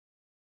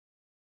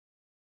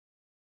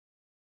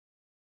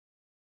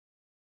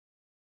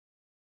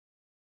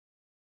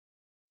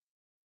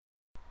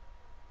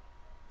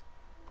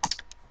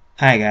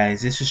Hi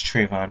guys, this is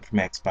Trayvon from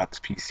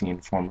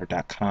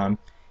XboxPCInformer.com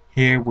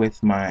here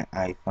with my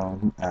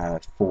iPhone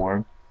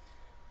 4.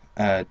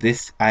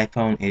 This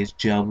iPhone is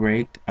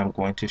jailbreaked. I'm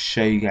going to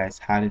show you guys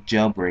how to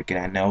jailbreak it.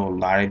 I know a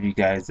lot of you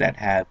guys that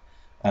have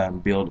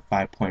build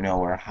 5.0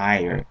 or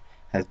higher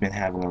has been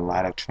having a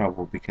lot of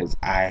trouble because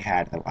I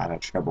had a lot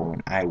of trouble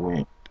when I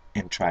went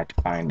and tried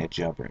to find a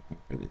jailbreaking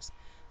for this.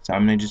 So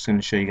I'm just going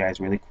to show you guys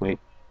really quick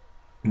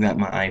that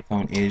my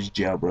iPhone is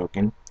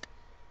jailbroken.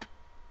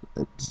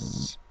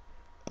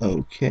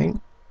 Okay.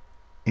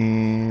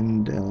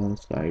 And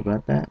sorry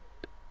about that.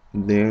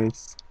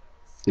 There's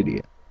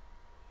Cydia.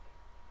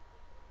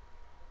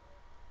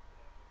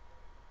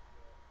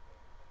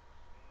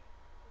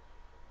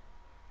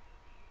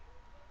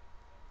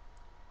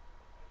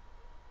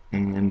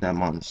 And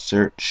I'm on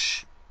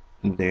search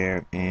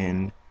there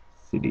in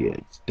Cydia.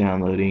 It's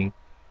downloading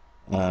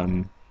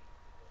um,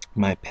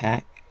 my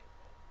pack.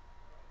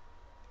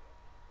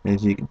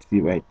 As you can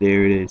see right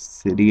there, it is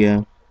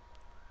Cydia.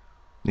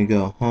 We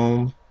go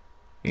home,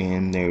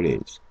 and there it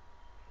is,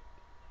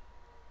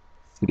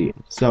 Cydia.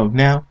 So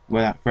now,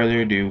 without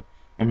further ado,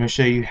 I'm going to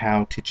show you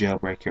how to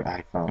jailbreak your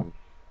iPhone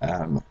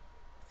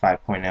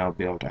 5.0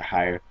 build or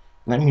higher.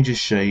 Let me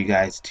just show you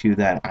guys too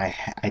that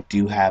I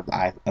do have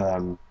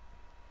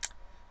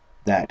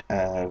that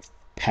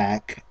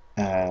pack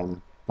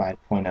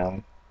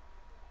 5.0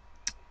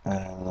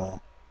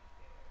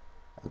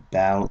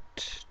 about.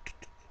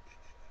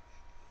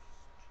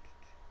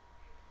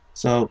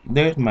 So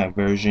there's my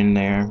version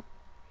there.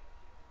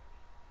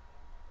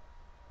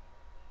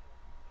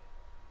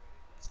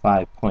 It's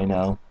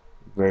 5.0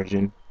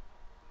 version.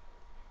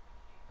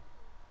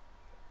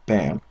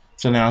 Bam.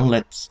 So now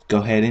let's go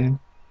ahead and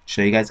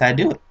show you guys how to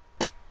do it.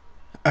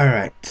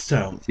 Alright,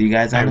 so you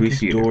guys I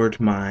restored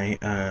my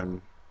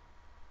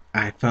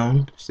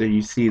iPhone. So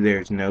you see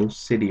there's no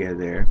Cydia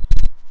there.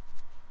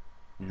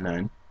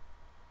 None.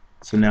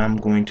 So now I'm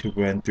going to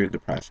run through the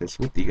process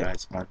with you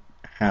guys on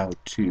how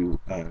to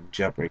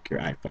jailbreak your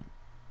iPhone.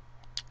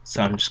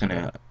 So I'm just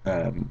gonna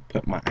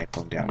put my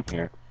iPhone down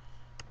here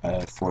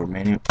for a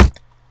minute.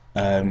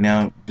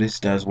 Now this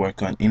does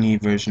work on any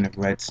version of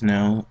Red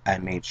Snow. I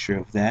made sure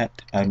of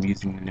that. I'm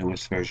using the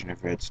newest version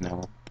of Red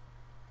Snow.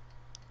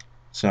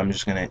 So I'm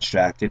just gonna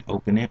extract it,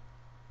 open it,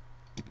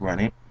 run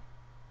it.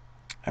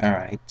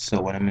 Alright, so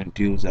what I'm gonna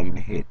do is I'm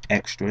gonna hit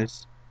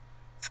Extras,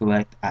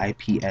 select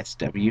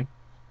IPSW.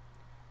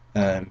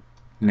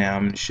 Now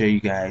I'm going to show you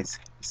guys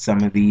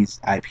some of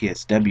these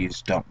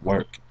IPSWs don't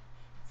work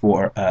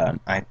for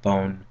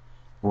iPhone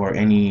or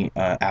any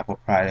Apple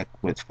product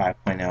with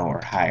 5.0 or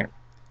higher.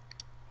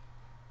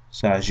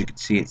 So as you can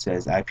see, it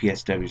says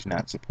IPSW is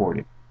not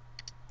supported.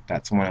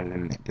 That's one of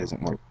them that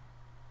doesn't work.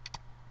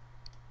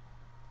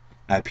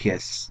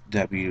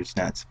 IPSW is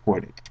not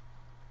supported.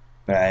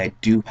 But I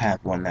do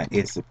have one that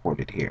is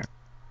supported here.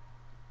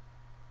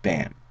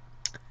 Bam.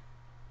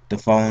 The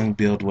following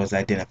build was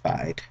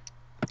identified.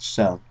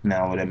 So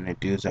now what I'm going to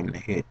do is I'm going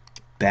to hit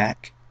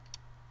back,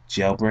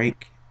 jailbreak.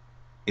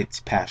 It's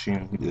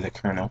passing the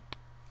kernel.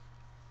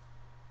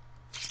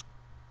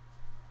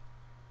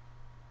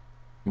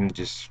 And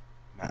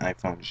my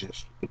iPhone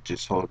is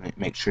just holding it.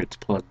 Make sure it's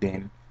plugged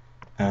in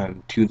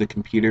to the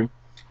computer.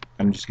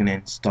 I'm just gonna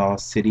install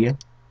Cydia.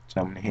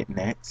 So I'm gonna hit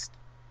next.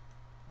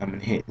 I'm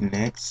gonna hit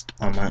next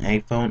on my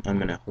iPhone. I'm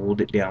gonna hold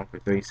it down for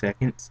 30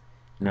 seconds.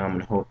 Now I'm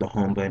gonna hold the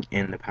home button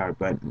and the power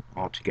button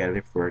all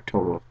together for a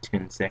total of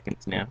 10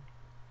 seconds now.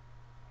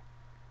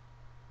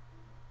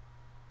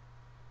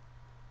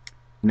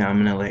 Now I'm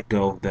gonna let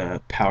go of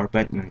the power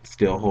button and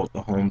still hold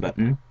the home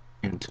button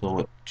until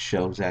it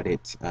shows that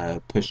it's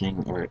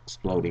pushing or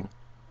exploding.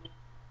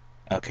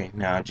 Okay,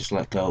 now I just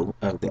let go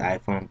of the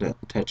iPhone. Don't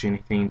touch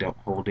anything, don't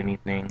hold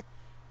anything.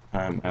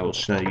 I will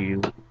show you.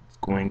 It's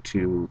going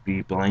to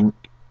be blank.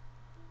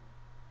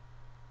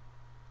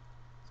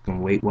 It's going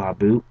to wait while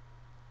boot.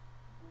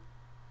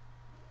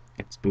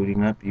 It's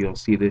booting up. You'll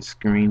see this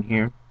screen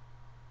here.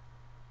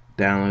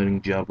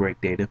 Downloading jailbreak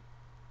data.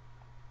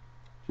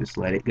 Just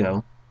let it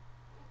go.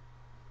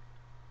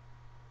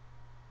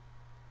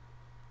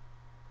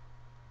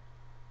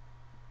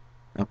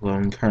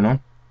 Uploading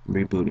kernel.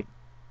 Rebooting.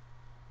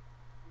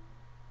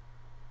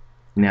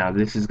 Now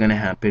this is going to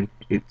happen.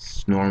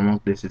 It's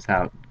normal. This is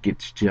how it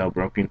gets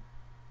jailbroken.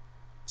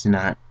 It's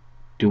not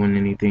doing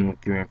anything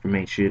with your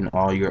information.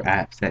 All your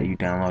apps that you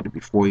downloaded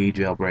before you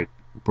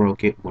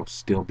broke it will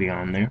still be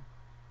on there.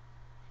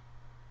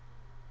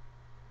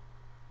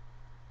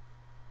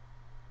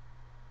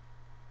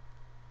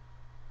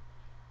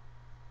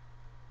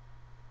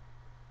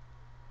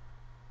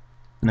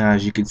 Now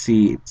as you can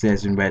see, it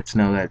says in Red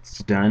Snow that's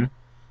done.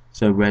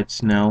 So Red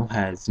Snow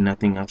has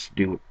nothing else to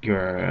do with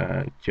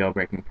your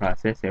jailbreaking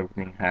process.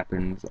 Everything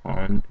happens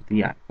on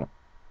the iPhone.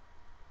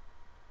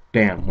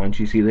 Bam, once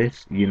you see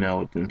this, you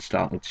know it's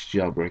installed, it's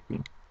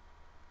jailbreaking.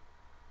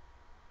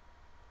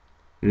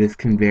 This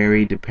can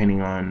vary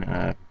depending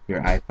on your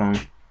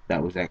iPhone.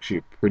 That was actually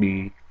a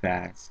pretty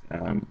fast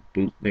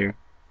boot there,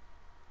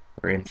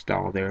 or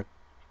install there.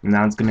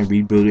 Now it's going to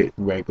reboot it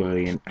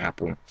regularly in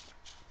Apple.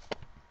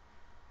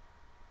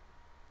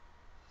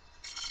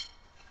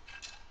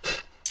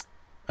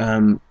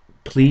 Um,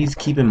 Please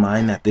keep in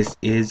mind that this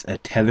is a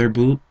tether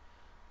boot,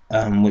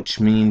 which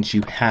means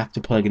you have to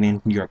plug it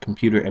into your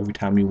computer every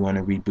time you want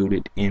to reboot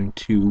it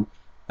into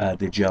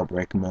the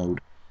jailbreak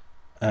mode.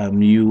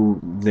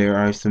 There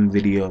are some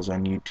videos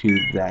on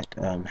YouTube that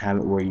have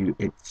it where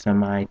it's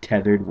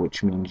semi-tethered,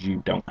 which means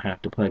you don't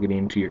have to plug it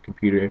into your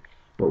computer.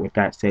 But with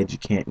that said, you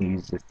can't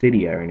use the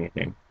Cydia or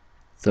anything.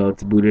 So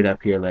it's booted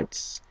up here.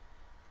 Let's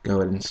go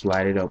ahead and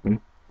slide it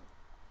open.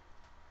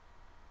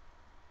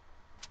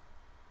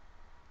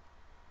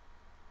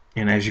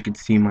 And as you can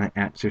see, my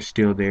apps are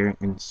still there,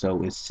 and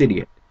so is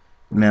Cydia.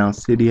 Now,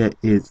 Cydia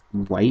is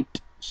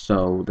white,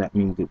 so that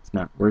means it's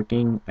not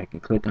working. I can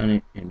click on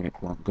it, and it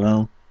won't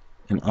go.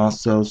 And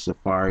also,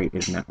 Safari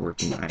is not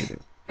working either.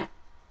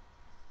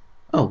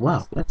 Oh,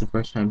 wow, that's the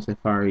first time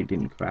Safari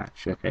didn't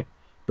crash. Okay.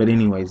 But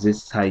anyways,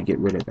 this is how you get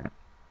rid of that.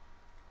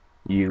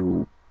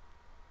 You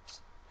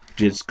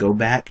just go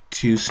back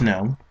to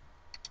Snow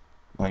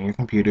on your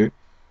computer.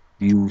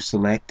 You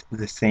select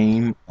the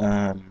same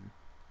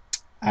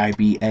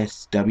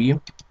IPSW,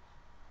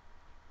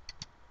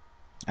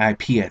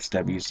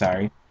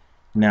 sorry.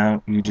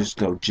 Now you just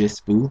go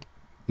just boot.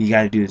 You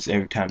got to do this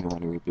every time you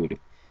want to reboot it.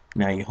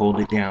 Now you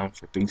hold it down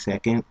for 3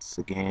 seconds.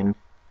 Again,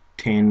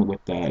 10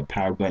 with the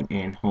power button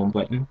and home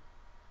button.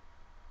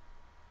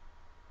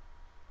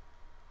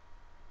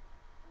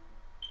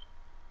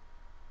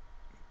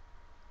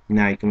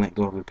 Now you can let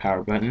go of the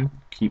power button.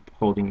 Keep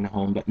holding the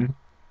home button.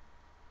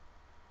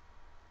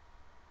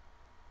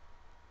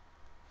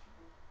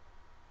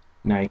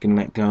 Now you can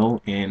let go,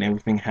 and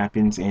everything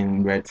happens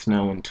in red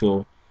snow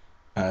until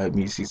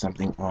you see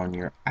something on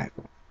your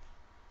iPhone.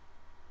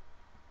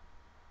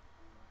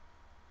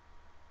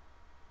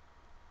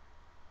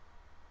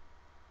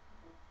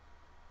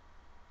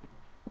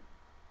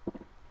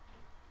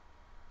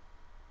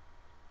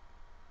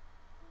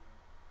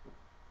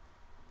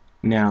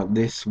 Now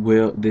this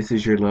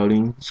is your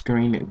loading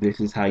screen. This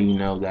is how you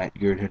know that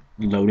you're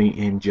loading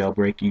in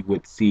Jailbreak. You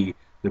would see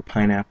the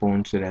pineapple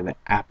instead of the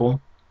apple.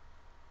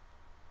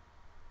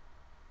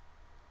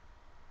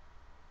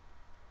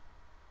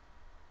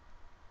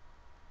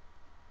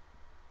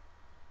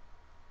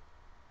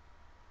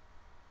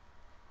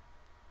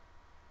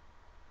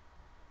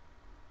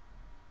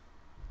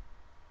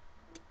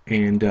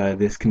 And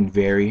this can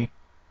vary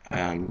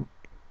um,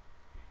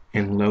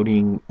 in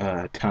loading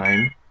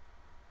time.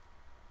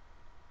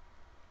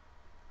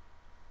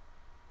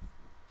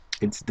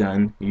 It's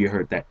done. You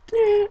heard that.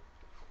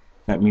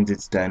 That means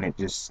it's done. It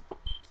just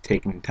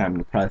taking time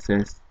to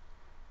process.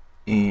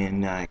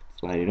 And I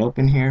slide it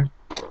open here.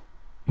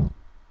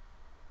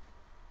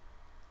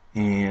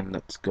 And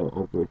let's go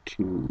over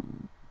to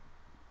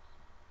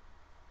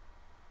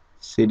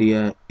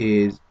Cydia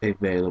is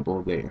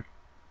available there.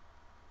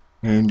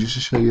 And just to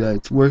show you that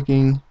it's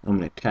working, I'm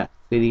going to tap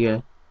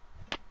Cydia,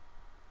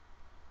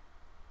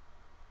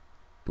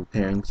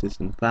 preparing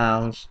system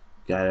files.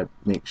 Gotta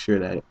make sure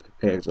that it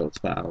prepares those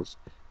files.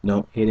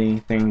 Don't hit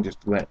anything, just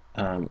let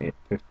it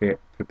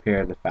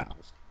prepare the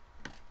files.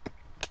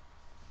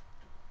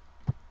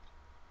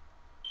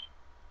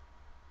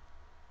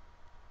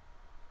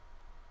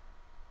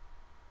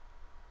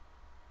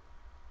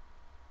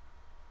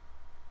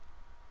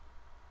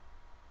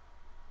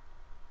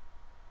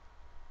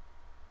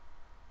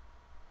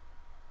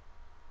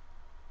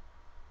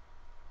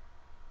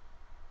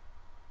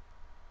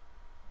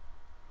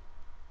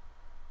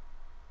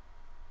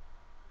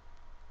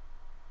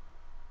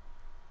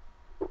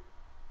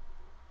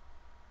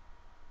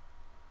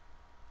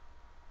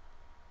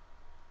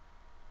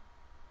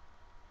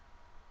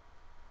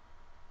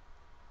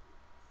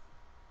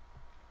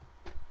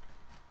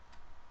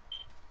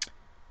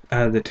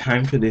 The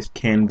time for this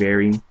can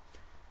vary.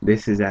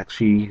 This is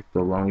actually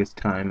the longest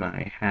time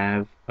I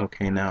have.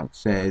 Okay, now it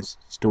says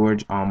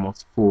storage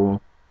almost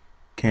full.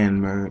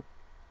 You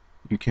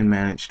can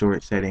manage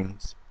storage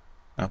settings.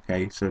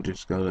 Okay, so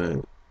just go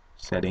to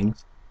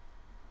settings.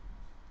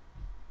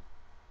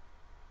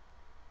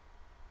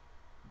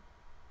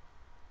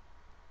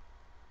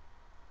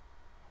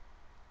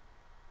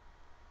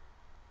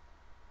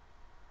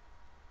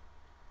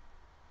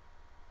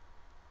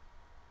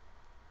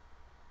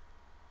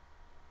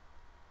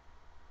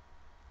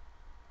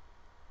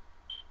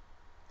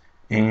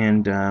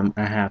 And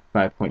I have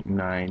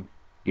 5.9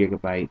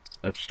 gigabytes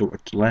of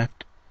storage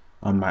left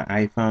on my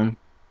iPhone,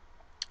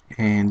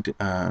 and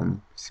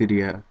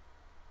Cydia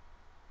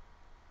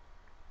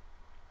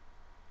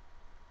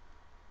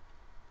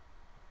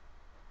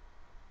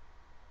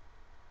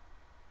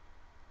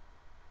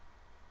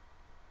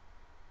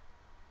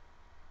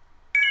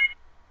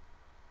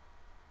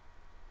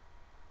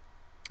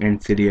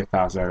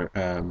files are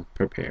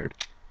prepared.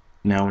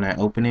 Now when I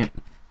open it,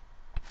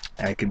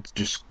 I can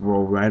just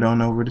scroll right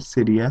on over to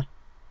Cydia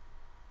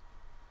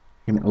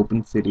and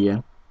open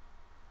Cydia.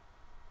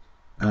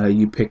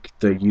 You pick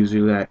the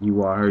user that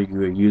you are.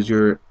 You're a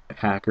user,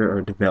 hacker,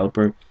 or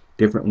developer.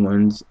 Different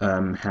ones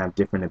have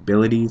different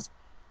abilities.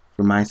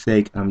 For my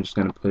sake, I'm just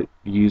going to put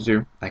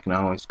user. I can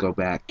always go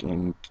back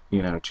and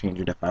change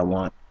it if I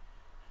want.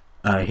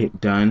 Hit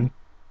done.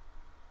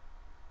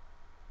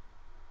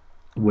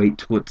 wait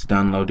till it's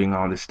done loading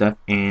all this stuff,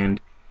 and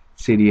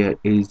Cydia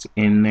is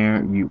in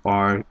there. You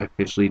are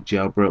officially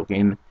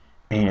jailbroken,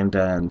 and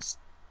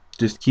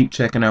just keep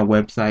checking our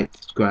website,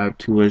 subscribe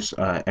to us,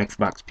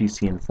 Xbox,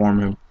 PC, and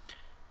Forum.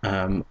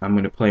 I'm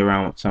going to play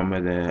around with some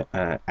of the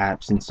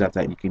apps and stuff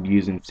that you can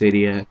use in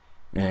Cydia,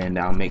 and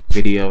I'll make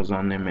videos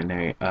on them, and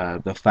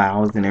the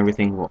files and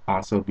everything will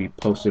also be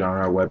posted on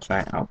our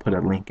website. I'll put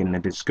a link in the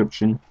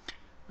description,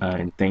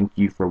 and thank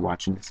you for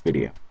watching this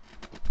video.